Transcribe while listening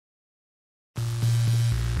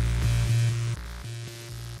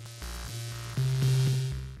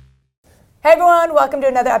Hey everyone, welcome to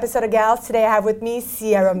another episode of Gals. Today I have with me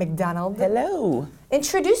Cierra McDonald. Hello.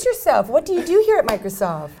 Introduce yourself. What do you do here at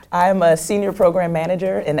Microsoft? I'm a senior program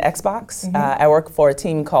manager in Xbox. I work for a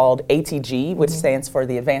team called ATG, which stands for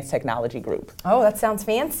the Advanced Technology Group. Oh, that sounds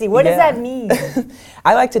fancy. What does that mean?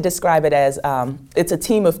 I like to describe it as it's a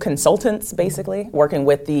team of consultants, basically, working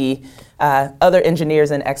with the other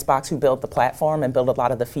engineers in Xbox who build the platform and build a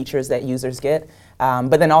lot of the features that users get.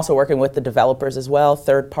 But then also working with the developers as well,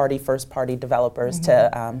 third-party, first-party developers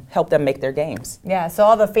to help them make their games. Yeah, so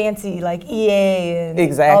all the fancy like EA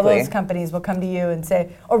and all those companies will come to you and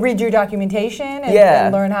say, or read your documentation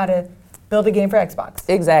and learn how to build a game for Xbox.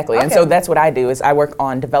 Exactly, and so that's what I do is I work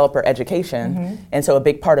on developer education, and so a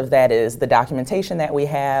big part of that is the documentation that we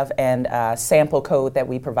have and sample code that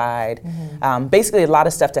we provide. Basically a lot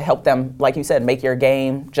of stuff to help them, like you said, make your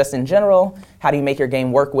game just in general. How do you make your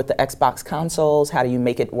game work with the Xbox consoles? How do you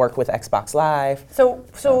make it work with Xbox Live?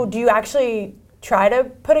 So do you actually try to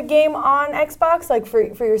put a game on Xbox, like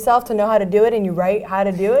for yourself to know how to do it, and you write how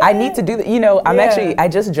to do it? I need to do that. You know, I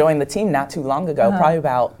just joined the team not too long ago, probably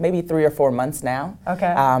about maybe 3 or 4 months now.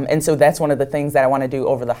 Okay. And so that's one of the things that I want to do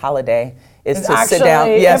over the holiday is to sit down.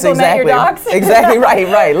 Yes, exactly. Your docs? Exactly,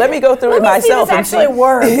 right. Let me go through it myself see this actually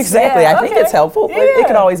works. Exactly. I think it's helpful, but it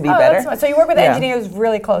could always be better. So you work with engineers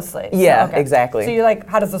really closely. Yeah, exactly. So you're like,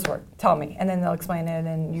 how does this work? Tell me, and then they'll explain it,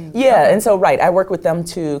 and you. Yeah, and so I work with them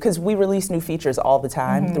too, because we release new features all the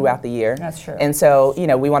time throughout the year. That's true. And so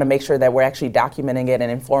we want to make sure that we're actually documenting it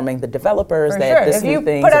and informing the developers that this new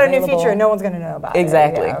thing is available. If you put out a new feature, no one's going to know about it.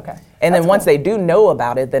 Exactly. Yeah, okay. And then once they do know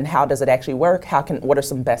about it, then how does it actually work? What are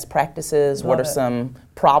some best practices? What are some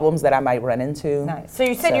problems that I might run into? Nice. So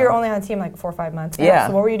you said you were only on the team like 4 or 5 months now. Yeah.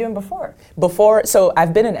 So what were you doing before? So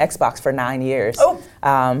I've been in Xbox for 9 years. Oh.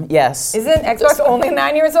 Yes. Isn't Xbox only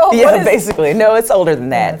 9 years old? Yeah, basically. No, it's older than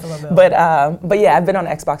that. Yeah, it's a little bit but yeah, I've been on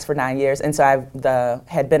Xbox for 9 years, and so I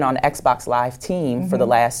had been on Xbox Live team for the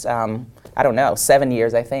last 7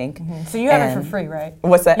 years, I think. So you have it for free, right?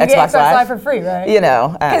 What's that? You get Xbox Live for free, right? You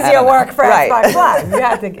know, because you work for Xbox Live. You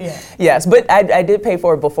have to. Yeah. Yes, but I did pay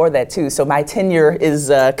for it before that too. So my tenure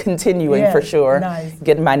is continuing for sure. Nice.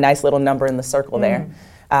 Getting my nice little number in the circle there.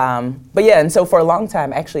 But yeah, and so for a long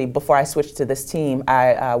time, actually, before I switched to this team,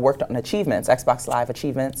 I worked on achievements, Xbox Live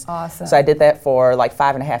achievements. Awesome. So I did that for like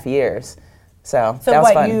 5.5 years. So that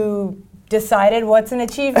was fun. You decided what's an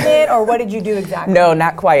achievement, or what did you do exactly? No,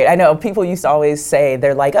 not quite. I know people used to always say,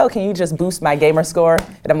 they're like, oh, can you just boost my gamer score?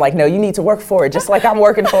 And I'm like, no, you need to work for it, just like I'm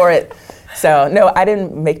working for it. So no, I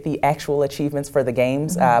didn't make the actual achievements for the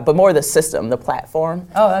games, but more the system, the platform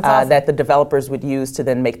that's awesome. that the developers would use to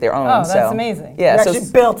then make their own. Oh, that's amazing. Yeah, you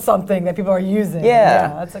actually built something that people are using.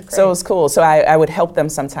 Yeah, that's great. So it was cool. So I would help them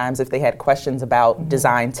sometimes if they had questions about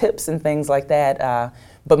design tips and things like that.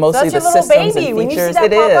 But mostly the systems and features. When you see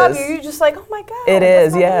that pop up, you're just like, oh my God. It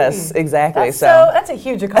is, yes, exactly. So that's a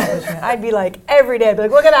huge accomplishment. I'd be like, every day, I'd be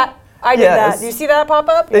like, look at that. I did that. Do you see that pop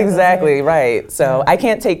up? Exactly, right. So I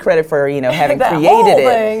can't take credit for, having created it.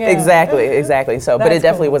 Thing, Exactly. So, but it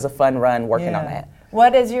definitely was a fun run working on that.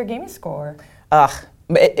 What is your gaming score?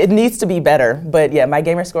 It needs to be better, but yeah, my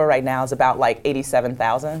gamer score right now is about like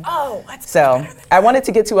 87,000. Oh, that's so I wanted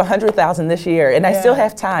to get to 100,000 this year, and I still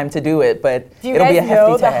have time to do it, but it'll be a hefty task. Do you guys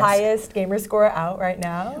know the highest gamer score out right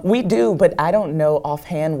now? We do, but I don't know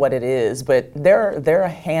offhand what it is. But there are a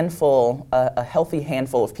handful, a healthy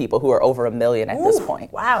handful of people who are over 1 million at this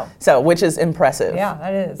point. Wow! So, which is impressive. Yeah,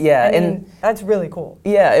 that is. Yeah, I mean, that's really cool.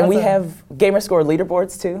 Yeah, and we have gamer score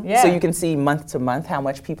leaderboards too. Yeah. So you can see month to month how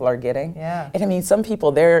much people are getting. Yeah. And I mean, some people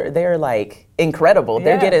they're like incredible. Yeah.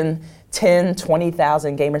 They're getting 10,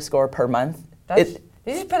 20,000 gamer score per month. You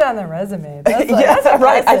just put that on their resume. That's that's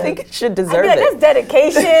right. I think it should deserve it. That's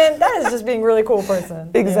dedication. That is just being a really cool person.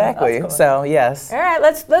 Exactly. Yeah, cool. So yes. All right,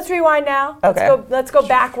 let's rewind now. Okay. Let's go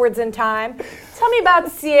backwards in time. Tell me about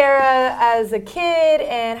Cierra as a kid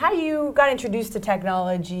and how you got introduced to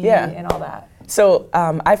technology and all that. So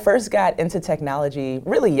I first got into technology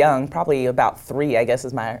really young, probably about 3, I guess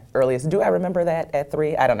is my earliest. Do I remember that at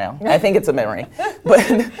 3? I don't know. I think it's a memory.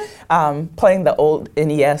 But playing the old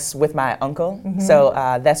NES with my uncle. So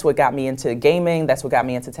that's what got me into gaming. That's what got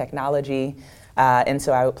me into technology. And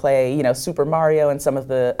so I would play, Super Mario and some of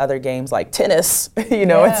the other games like tennis,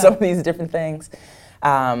 and some of these different things.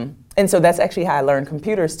 And so that's actually how I learned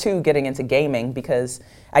computers too, getting into gaming, because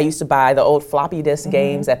I used to buy the old floppy disk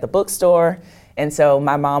games at the bookstore. And so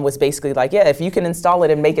my mom was basically like, yeah, if you can install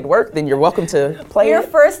it and make it work, then you're welcome to play your it.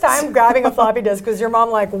 first time grabbing a floppy disk, was your mom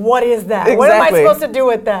like, what is that? Exactly. What am I supposed to do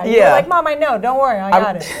with that? Yeah. You were like, Mom, I know. Don't worry. I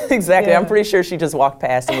got it. Exactly. Yeah. I'm pretty sure she just walked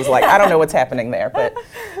past and was like, I don't know what's happening there. But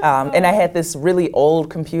and I had this really old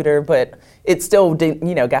computer, but it still did,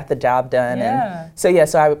 got the job done. Yeah. And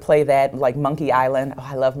so I would play that, like Monkey Island. Oh,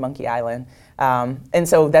 I love Monkey Island. And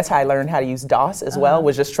so that's how I learned how to use DOS as well,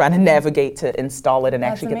 was just trying to navigate to install it and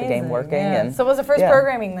actually get the game working. Yeah. And so what was the first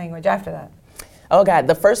programming language after that? Oh God,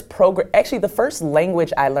 the first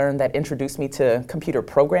language I learned that introduced me to computer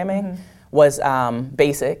programming was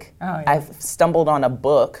BASIC. Oh, yeah. I stumbled on a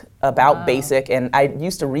book about BASIC, and I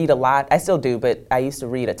used to read a lot. I still do, but I used to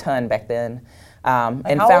read a ton back then.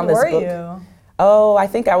 And how found old this were book. you? Oh, I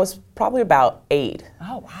think I was probably about 8.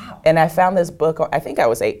 Oh, wow. And I found this book, I think I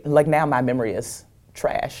was 8. Like now my memory is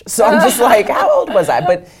trash. So I'm just like, how old was I?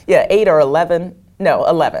 But yeah, 8 or 11. No,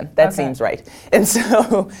 11. That seems right. And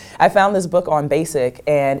so I found this book on BASIC,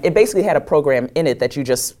 and it basically had a program in it that you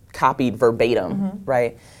just copied verbatim,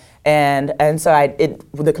 right? And so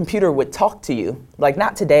the computer would talk to you, like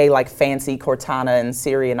not today, like fancy Cortana and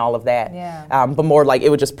Siri and all of that, but more like it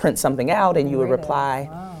would just print something out and you would reply.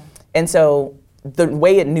 Wow. And so the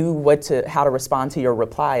way it knew how to respond to your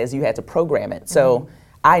reply is you had to program it. So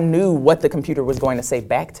I knew what the computer was going to say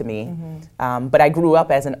back to me, but I grew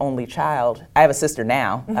up as an only child. I have a sister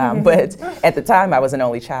now, but at the time I was an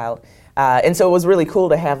only child. And so it was really cool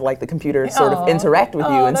to have like the computer sort of interact with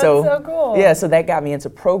you. And that's so cool. Yeah, so that got me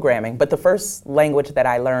into programming. But the first language that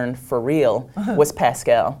I learned for real was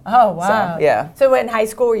Pascal. Oh, wow. So, yeah. So in high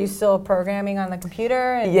school, were you still programming on the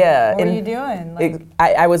computer? And yeah. What were you doing?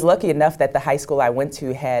 I was lucky enough that the high school I went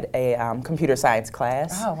to had a computer science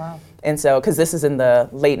class. Oh, wow. And so, because this is in the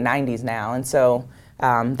late 90s now, and so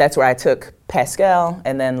that's where I took Pascal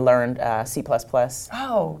and then learned C++.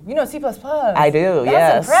 Oh, you know C++. I do,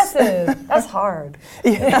 That's impressive. That's hard. C++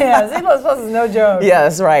 is no joke.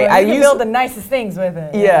 Yes, right. But you can build the nicest things with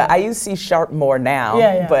it. Yeah, I use C# more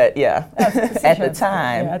now, but at the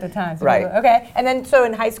time. Yeah, at the time. So right. Okay, and then so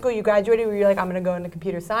in high school you graduated, were you like, I'm going to go into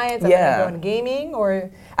computer science, I'm going to go into gaming, or?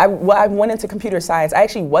 I went into computer science. I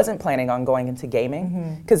actually wasn't planning on going into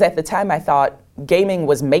gaming, because at the time I thought gaming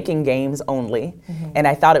was making games only, and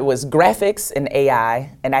I thought it was graphics and AI,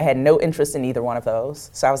 and I had no interest in either one of those.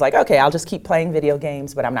 So I was like, okay, I'll just keep playing video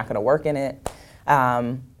games, but I'm not going to work in it.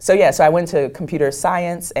 So I went to computer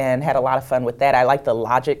science and had a lot of fun with that. I liked the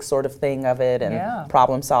logic sort of thing of it, and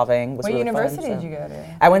problem solving was really fun. What university did you go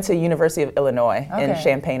to? I went to University of Illinois in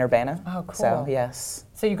Champaign-Urbana. Oh, cool. So yes.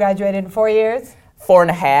 So you graduated in 4 years?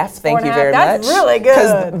 4.5, thank you very much. That's really good.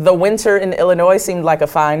 Because the winter in Illinois seemed like a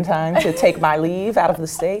fine time to take my leave out of the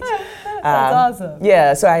state. That's awesome.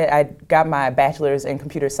 Yeah, so I got my bachelor's in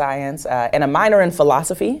computer science and a minor in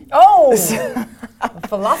philosophy. Oh, a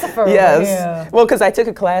philosopher. Yes. Yeah. Well, because I took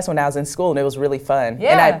a class when I was in school and it was really fun.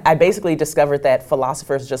 Yeah. And I basically discovered that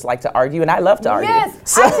philosophers just like to argue, and I love to argue. Yes,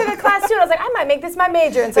 so. I took a class too, and I was like, I might make this my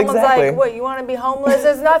major. And someone's like, what, you want to be homeless?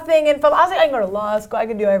 There's nothing in philosophy. I was like, I can go to law school. I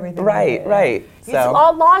can do everything. Right. It's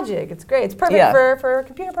all logic. It's great. It's perfect for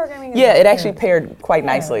computer programming. Yeah, it actually paired quite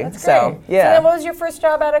nicely. That's great. So then what was your first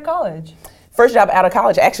job out of college? First job out of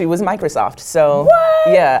college actually was Microsoft. So what?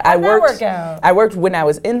 Yeah, How'd that work out? I worked when I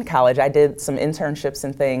was in college. I did some internships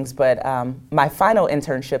and things, but my final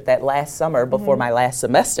internship that last summer before my last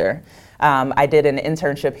semester, I did an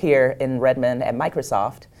internship here in Redmond at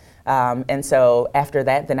Microsoft. And so after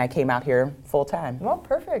that, then I came out here full time. Well,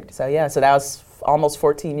 perfect. So so that was almost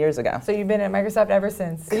 14 years ago. So you've been at Microsoft ever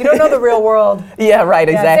since. So you don't know the real world. Yeah, right,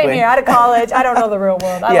 exactly. Same here. Out of college, I don't know the real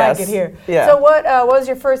world. I like it here. Yeah. So what was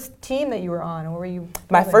your first team that you were on? Or were you building?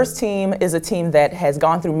 My first team is a team that has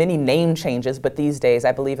gone through many name changes, but these days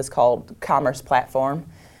I believe it's called Commerce Platform.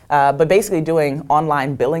 But basically doing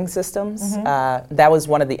online billing systems. That was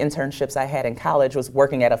one of the internships I had in college, was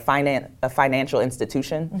working at a financial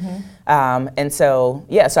institution. And so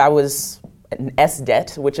I was an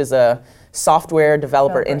SDET, which is a software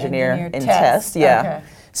developer engineer in test. Okay.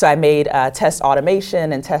 So I made test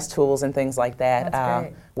automation and test tools and things like that. That's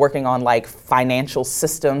great. Working on like financial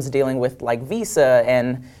systems, dealing with like Visa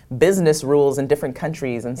and business rules in different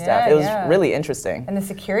countries and stuff. It was really interesting. And the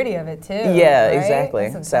security of it too. Yeah, right?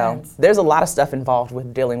 exactly. So there's a lot of stuff involved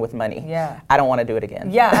with dealing with money. Yeah. I don't want to do it again.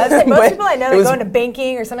 Yeah, I was like, most people I know that go into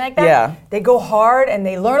banking or something like that, they go hard and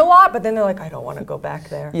they learn a lot, but then they're like, I don't want to go back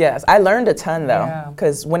there. Yes, I learned a ton though,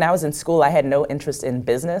 because when I was in school, I had no interest in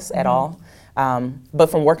business at all. But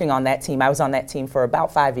from working on that team, I was on that team for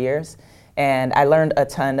about 5 years. And I learned a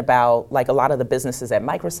ton about like a lot of the businesses at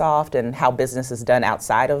Microsoft and how business is done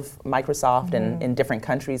outside of Microsoft and in different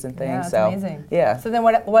countries and things. Yeah, that's amazing. Yeah. So then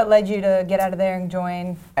what led you to get out of there and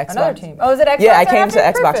join Xbox. Another team? Oh, was it Xbox? Yeah, I came to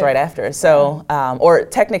Xbox Perfect. right after. So, or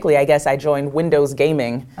technically, I guess I joined Windows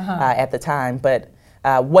Gaming at the time, but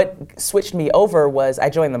what switched me over was I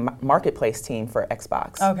joined the marketplace team for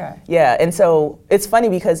Xbox. Okay. Yeah, and so it's funny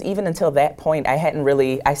because even until that point,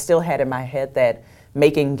 I still had in my head that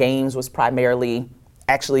making games was primarily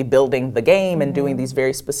actually building the game and doing these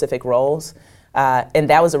very specific roles. And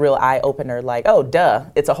that was a real eye-opener, like, oh, duh,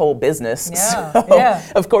 it's a whole business. Yeah,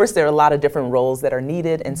 So, of course, there are a lot of different roles that are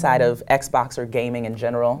needed inside of Xbox or gaming in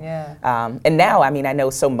general. Yeah. And now, I mean, I know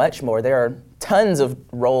so much more. There are tons of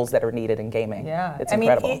roles that are needed in gaming. Yeah. It's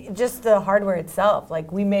incredible. I mean, just the hardware itself.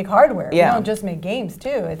 Like, we make hardware. Yeah. We don't just make games, too.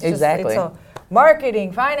 It's Exactly. Just,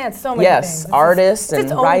 marketing, finance, so many things. Yes, artists and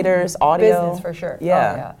its own writers, audio. Business, for sure.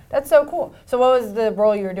 Yeah. Oh, yeah. That's so cool. So what was the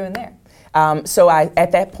role you were doing there? So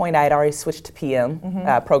at that point, I had already switched to PM,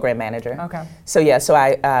 program manager. Okay. So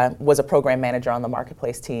I was a program manager on the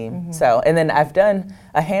marketplace team. So, and then I've done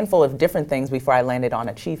a handful of different things before I landed on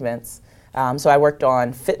achievements. So I worked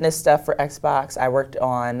on fitness stuff for Xbox. I worked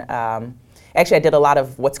on, actually I did a lot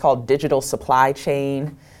of what's called digital supply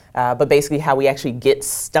chain, but basically how we actually get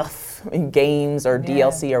stuff in games or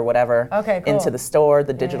DLC or whatever into the store,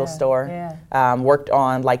 the digital store. Yeah. Worked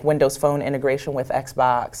on like Windows Phone integration with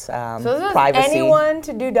Xbox, so this privacy. Is anyone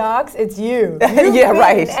to do docs, it's you. Yeah,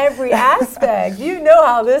 right. In every aspect. You know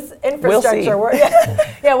how this infrastructure works.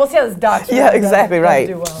 Yeah, we'll see how this docs Yeah, exactly right.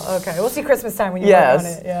 Do well. Okay, we'll see Christmas time when you work on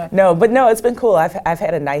it. Yeah. No, it's been cool. I've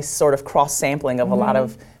had a nice sort of cross sampling of a lot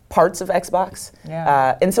of parts of Xbox.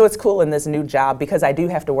 Yeah. And so it's cool in this new job because I do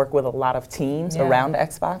have to work with a lot of teams around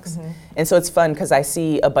Xbox. And so it's fun because I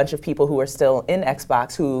see a bunch of people who are still in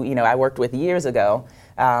Xbox who, I worked with years ago.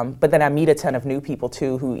 But then I meet a ton of new people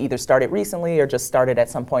too who either started recently or just started at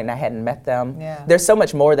some point and I hadn't met them. Yeah. There's so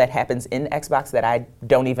much more that happens in Xbox that I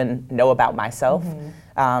don't even know about myself.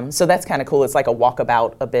 So that's kind of cool. It's like a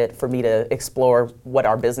walkabout a bit for me to explore what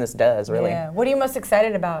our business does, really. Yeah. What are you most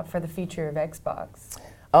excited about for the future of Xbox?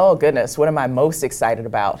 Oh, goodness. What am I most excited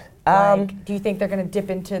about? Do you think they're going to dip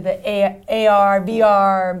into the AR,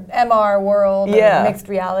 VR, MR world, or mixed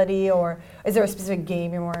reality, or is there a specific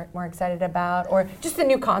game you're more excited about, or just the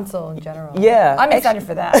new console in general? Yeah. I'm excited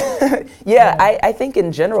for that. I think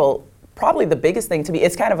in general, probably the biggest thing to me,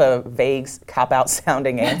 it's kind of a vague, cop-out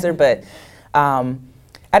sounding answer, but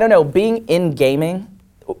I don't know, being in gaming,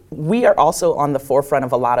 we are also on the forefront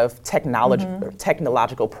of a lot of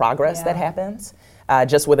technological progress that happens.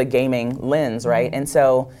 Just with a gaming lens, right? And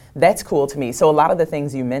so that's cool to me. So a lot of the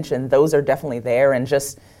things you mentioned, those are definitely there, and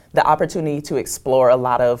just the opportunity to explore a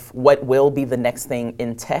lot of what will be the next thing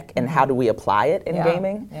in tech and how do we apply it in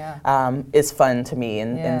gaming is fun to me,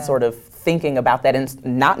 and sort of thinking about that and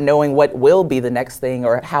not knowing what will be the next thing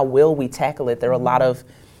or how will we tackle it. There are a lot of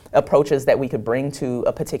approaches that we could bring to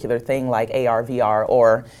a particular thing like AR, VR,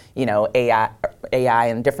 or AI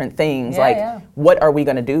and different things. What are we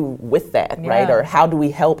going to do with that, right? Or how do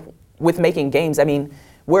we help with making games? I mean,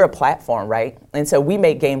 we're a platform, right? And so we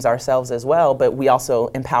make games ourselves as well, but we also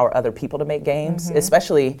empower other people to make games,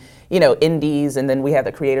 especially, indies, and then we have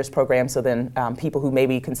the creators program, so then people who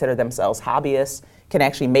maybe consider themselves hobbyists can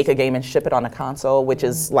actually make a game and ship it on a console, which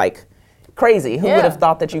is like crazy. Who would have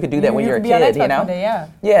thought that you could do that when you're a kid,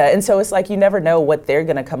 Yeah, and so it's like you never know what they're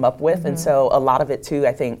going to come up with, and so a lot of it too,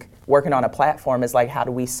 I think, working on a platform is like, how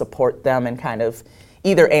do we support them and kind of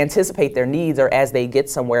either anticipate their needs, or as they get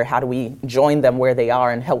somewhere, how do we join them where they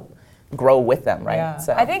are and help grow with them, right? Yeah.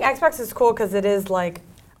 So I think Xbox is cool because it is like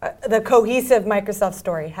the cohesive Microsoft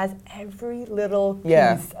story has every little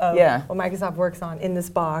piece of what Microsoft works on in this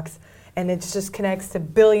box. And it just connects to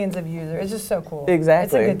billions of users. It's just so cool.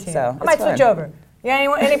 Exactly. It's a good team. So I might switch over.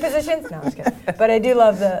 Yeah, any positions? No, I'm just kidding. But I do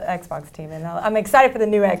love the Xbox team, and I'm excited for the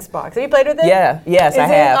new Xbox. Have you played with it? Yes, I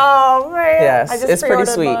have. Oh, man. Yes, I just it's pretty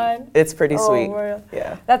sweet. Mine. It's pretty sweet. Man.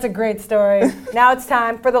 Yeah. That's a great story. Now it's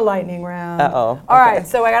time for the lightning round. Uh-oh. All right,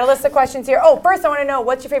 so I got a list of questions here. Oh, first I want to know,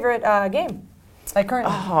 what's your favorite game? Like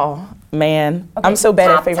currently? Oh, man. Okay. I'm so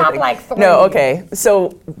bad at favorite things. Like 3. No, okay. So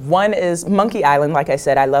one is Monkey Island. Like I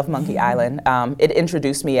said, I love Monkey Island. It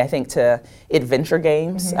introduced me, I think, to adventure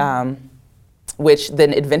games, which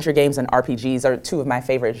then adventure games and RPGs are two of my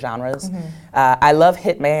favorite genres. I love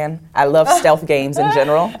Hitman. I love stealth games in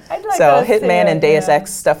general. So Hitman and Deus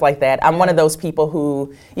Ex, stuff like that. I'm one of those people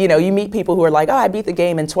who, you meet people who are like, oh, I beat the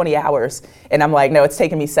game in 20 hours. And I'm like, no, it's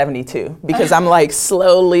taken me 72 because I'm like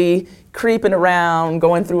slowly creeping around,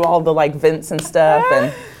 going through all the like vents and stuff.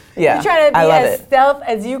 And Yeah, You're trying to I be love as it. stealth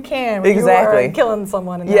as you can when Exactly. you are killing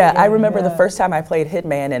someone. In that Yeah, game. I remember the first time I played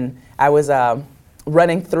Hitman, and I was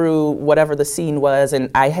running through whatever the scene was, and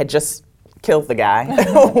I had just killed the guy.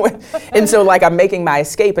 And so like I'm making my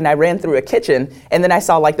escape, and I ran through a kitchen, and then I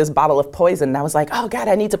saw like this bottle of poison, and I was like, oh God,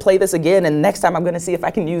 I need to play this again, and next time I'm gonna see if I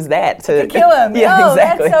can use that to kill him. Yeah,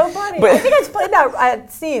 exactly. That's so funny. But I think I just played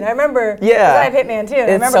that scene. I remember, Yeah. I have Hitman too.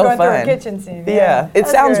 I remember so going fun. through a kitchen scene. Yeah, it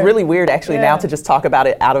That's sounds good. really weird actually Yeah. now to just talk about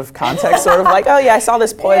it out of context, sort of like, oh yeah, I saw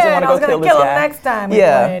this poison, Yeah, want and to I was go gonna kill this him guy. next time we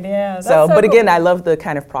played. Yeah, that's So, but cool. again, I love the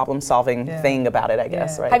kind of problem-solving Yeah. thing about it, I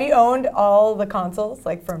guess. Yeah. Right? Have you owned all the consoles,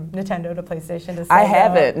 like from Nintendo to PlayStation to Sega? I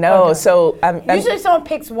haven't. No. Okay. So I'm Usually someone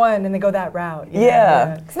picks one and they go that route. You know?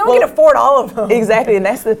 Yeah. Because no one can afford all of them. Exactly, and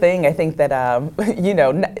that's the thing. I think that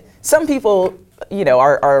some people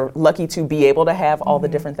are lucky to be able to have all the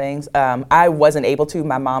different things. I wasn't able to.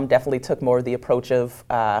 My mom definitely took more of the approach of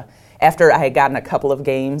after I had gotten a couple of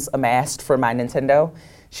games amassed for my Nintendo.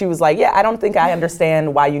 She was like, yeah, I don't think I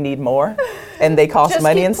understand why you need more. And they cost Just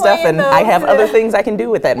money keep and stuff, playing and I those, have other yeah. things I can do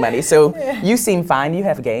with that money. So you seem fine, you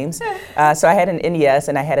have games. So I had an NES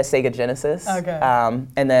and I had a Sega Genesis. Okay.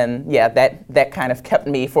 And then, that kind of kept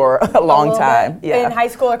me for a long little time. bit. Yeah. In high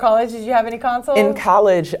school or college, did you have any consoles? In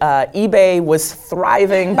college, eBay was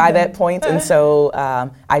thriving by that point, and so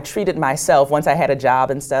I treated myself, once I had a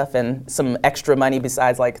job and stuff and some extra money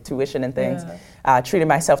besides like tuition and things, treated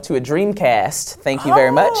myself to a Dreamcast, thank you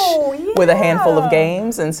very much, with a handful of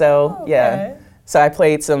games, and so, So I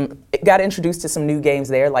played got introduced to some new games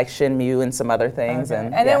there, like Shenmue and some other things. Okay.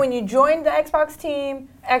 And then when you joined the Xbox team,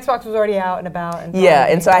 Xbox was already out and about.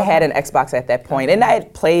 And so I had an Xbox at that point. And I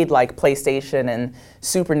had played like PlayStation and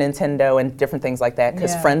Super Nintendo and different things like that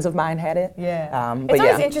because friends of mine had it. Yeah. But it's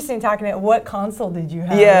always interesting talking about what console did you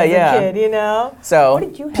have Yeah, as yeah. a kid, you know? So What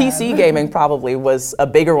did you have? PC gaming probably was a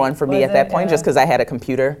bigger one for me Was at that it? point Yeah. just because I had a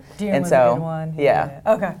computer. Doom and was so a good one. Yeah.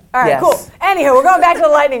 Okay. All right, Yes. cool. Anywho, we're going back to the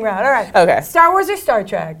lightning round. All right. Okay. Star Wars or Star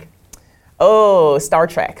Trek? Oh, Star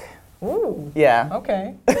Trek. Ooh. Yeah.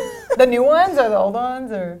 Okay. The new ones or the old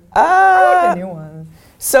ones? Or I like the new ones.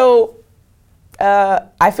 So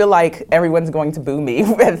I feel like everyone's going to boo me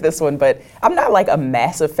at this one, but I'm not like a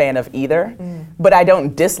massive fan of either, but I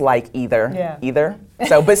don't dislike either.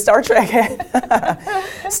 So, but Star Trek,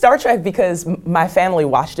 Star Trek because my family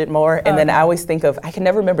watched it more, and then I always think of, I can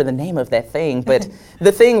never remember the name of that thing, but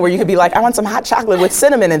the thing where you could be like, I want some hot chocolate with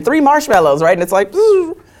cinnamon and 3 marshmallows, right? And it's like,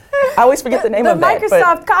 I always forget the name of that. The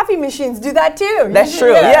Microsoft coffee machines do that too. That's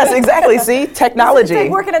true. Yes, exactly. See, technology. It's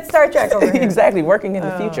like working at Star Trek over here. Exactly, working in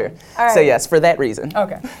the future. All right. So yes, for that reason.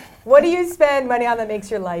 Okay. What do you spend money on that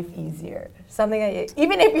makes your life easier? Something that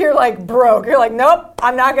even if you're like broke, you're like, nope,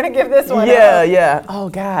 I'm not gonna give this one up. Yeah. Oh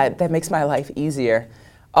God, that makes my life easier.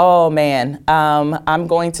 Oh man, I'm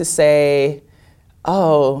going to say,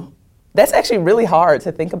 that's actually really hard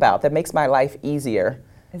to think about. That makes my life easier.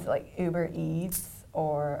 Is it like Uber Eats?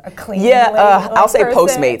 Or a clean I'll say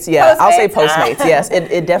person? Postmates. Yeah, I'll say Postmates? Postmates. Yes,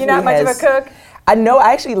 it definitely has. You're not much of a cook? I know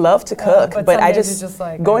I actually love to cook, but but some I days just, you're just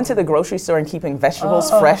like, going to the grocery store and keeping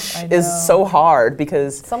vegetables I fresh know. is so hard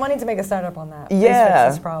because Someone needs to make a startup on that. Please yeah.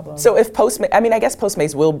 fix this problem. So if Postmates, I guess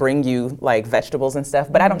Postmates will bring you like vegetables and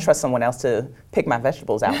stuff, but I don't trust someone else to pick my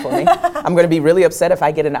vegetables out for me. I'm going to be really upset if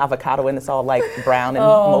I get an avocado and it's all like brown and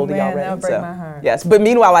moldy man, already. that would break my heart. Yes, but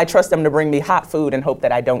meanwhile I trust them to bring me hot food and hope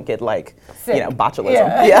that I don't get like Sick.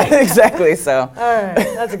 botulism. Yeah. Exactly. So All right,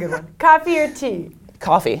 that's a good one. Coffee or tea?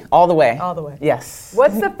 coffee all the way. All the way. Yes.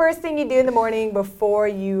 What's the first thing you do in the morning before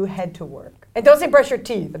you head to work? And don't say brush your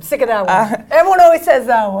teeth. I'm sick of that one. Everyone always says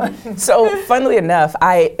that one. So, funnily enough,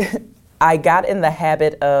 I got in the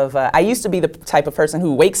habit of, I used to be the type of person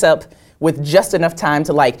who wakes up with just enough time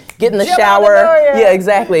to like get in the Jump shower. out the door, yeah.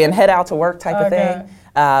 Exactly, and head out to work type of Okay.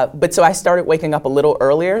 thing. But so I started waking up a little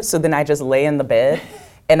earlier, so then I just lay in the bed.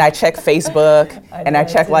 And I check Facebook, and I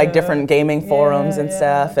check like different gaming forums and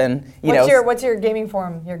stuff, and What's your gaming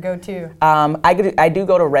forum? Your go-to? I do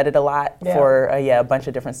go to Reddit a lot for a bunch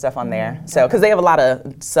of different stuff on there. So because they have a lot of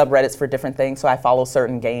subreddits for different things, so I follow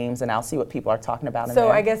certain games and I'll see what people are talking about in there.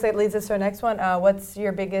 So I guess that leads us to our next one. What's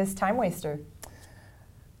your biggest time waster?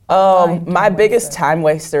 My biggest time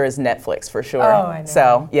waster is Netflix for sure. Oh, I know.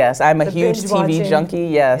 So yes, I'm a huge binge TV watching. junkie.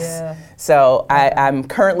 Yes. Yeah. So I'm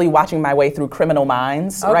currently watching my way through Criminal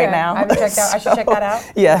Minds right now. I haven't checked out. I should check that out.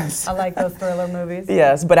 Yes. I like those thriller movies.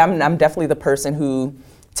 Yes, but I'm definitely the person who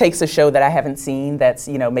takes a show that I haven't seen that's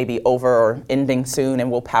maybe over or ending soon,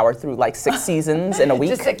 and will power through like 6 seasons in a week.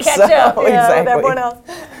 Just to catch up with exactly. everyone else.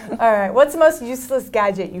 All right. What's the most useless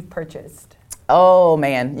gadget you've purchased? Oh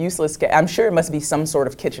man, useless. I'm sure it must be some sort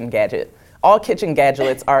of kitchen gadget. all kitchen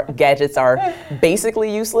gadgets are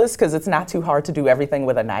basically useless because it's not too hard to do everything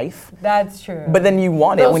with a knife. That's true. But then you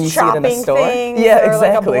want it when you see it in the store. Yeah,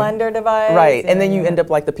 exactly. Like a blender device. Right, and then you end up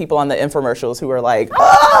like the people on the infomercials who are like,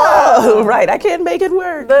 oh, right, I can't make it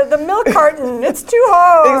work. The milk carton, it's too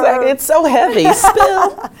hard. Exactly, it's so heavy.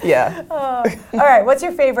 Spill. Yeah. All right, what's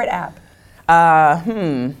your favorite app?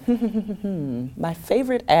 My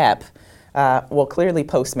favorite app, well, clearly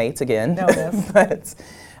Postmates again. No, yes. But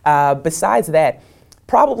besides that,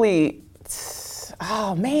 probably,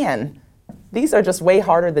 oh man, these are just way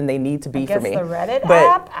harder than they need to be for me. I guess the Reddit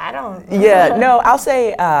app? I don't know. Yeah, no, I'll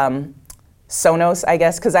say Sonos, I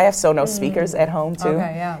guess, because I have Sonos speakers at home too.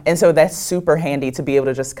 Okay, yeah. And so that's super handy to be able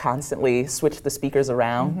to just constantly switch the speakers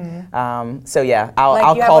around. So yeah,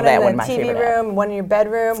 I'll call that one my favorite. Like you have one in the TV room, one in your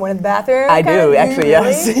bedroom, one in the bathroom? I do, actually,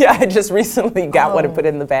 yes. Really? Yeah, I just recently got one and put it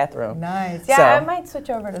in the bathroom. Nice. Yeah, so, I might switch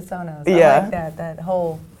over to Sonos. I like that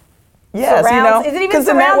whole... Yes, because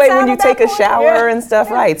in that way when you take a shower and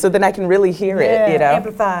stuff, right, so then I can really hear it,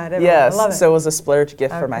 amplified. Yes, I love it. so it was a splurge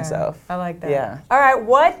gift for myself. I like that. Yeah. All right,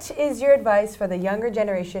 what is your advice for the younger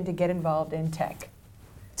generation to get involved in tech?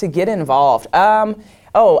 To get involved? I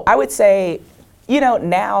would say,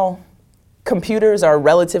 now computers are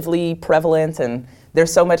relatively prevalent and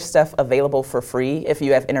there's so much stuff available for free if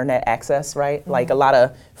you have internet access, right? Like a lot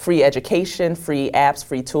of free education, free apps,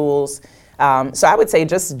 free tools. So I would say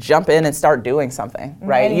just jump in and start doing something,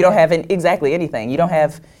 right? Anything. You don't have exactly anything. You don't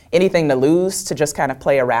have anything to lose to just kind of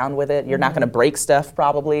play around with it. You're not going to break stuff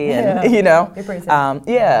probably, and You're pretty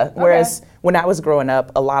safe. Whereas when I was growing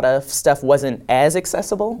up, a lot of stuff wasn't as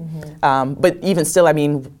accessible. But even still, I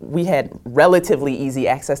mean, we had relatively easy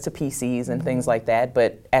access to PCs and things like that,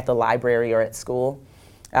 but at the library or at school.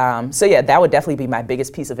 So yeah, that would definitely be my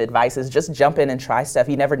biggest piece of advice is just jump in and try stuff.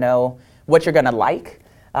 You never know what you're going to like.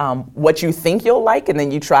 What you think you'll like, and then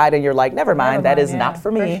you try it and you're like, never mind, that is not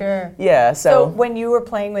for me. For sure. Yeah. So when you were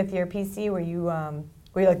playing with your PC, were you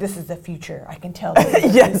like, this is the future? I can tell.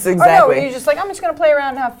 Yes, exactly. Or no, were you just like, I'm just gonna play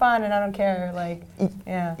around and have fun, and I don't care, like,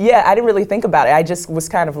 yeah. Yeah, I didn't really think about it. I just was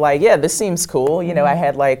kind of like, yeah, this seems cool. I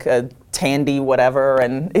had like a Tandy whatever,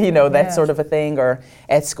 and that sort of a thing. Or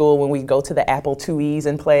at school when we go to the Apple IIes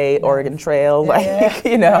and play Oregon Trail,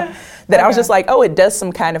 that I was just like, oh, it does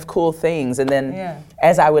some kind of cool things. And then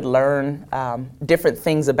as I would learn different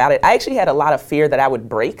things about it, I actually had a lot of fear that I would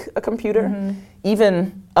break a computer,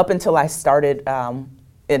 even up until I started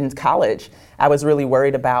in college. I was really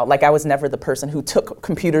worried about, like, I was never the person who took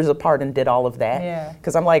computers apart and did all of that.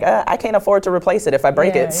 Because I'm like, I can't afford to replace it if I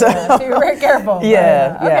break it. So you're very careful.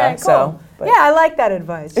 Okay, cool. I like that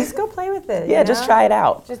advice. Just go play with it. Just try it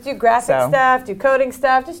out. Just do graphic stuff, do coding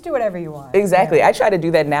stuff, just do whatever you want. Exactly. I try to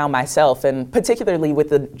do that now myself, and particularly with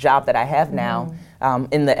the job that I have now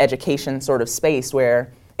in the education sort of space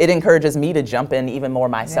where it encourages me to jump in even more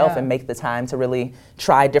myself and make the time to really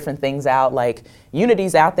try different things out. Like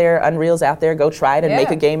Unity's out there, Unreal's out there. Go try it and make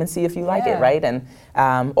a game and see if you like it, right? And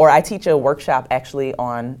or I teach a workshop actually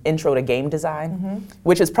on intro to game design,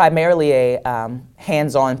 which is primarily a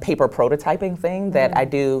hands-on paper prototyping thing that I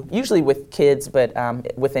do usually with kids, but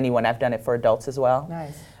with anyone. I've done it for adults as well.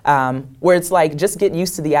 Nice. Where it's like, just get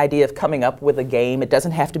used to the idea of coming up with a game. It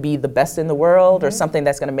doesn't have to be the best in the world or something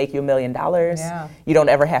that's going to make you $1 million. You don't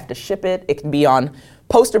ever have to ship it. It can be on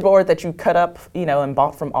poster board that you cut up, and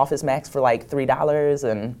bought from Office Max for like $3.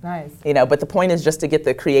 And but the point is just to get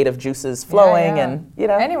the creative juices flowing, and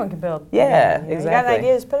anyone can build. Exactly. You got an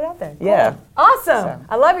idea, just put it out there. Cool. Yeah. Awesome. So.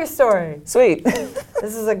 I love your story. Sweet.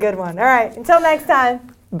 This is a good one. All right. Until next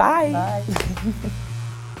time. Bye. Bye.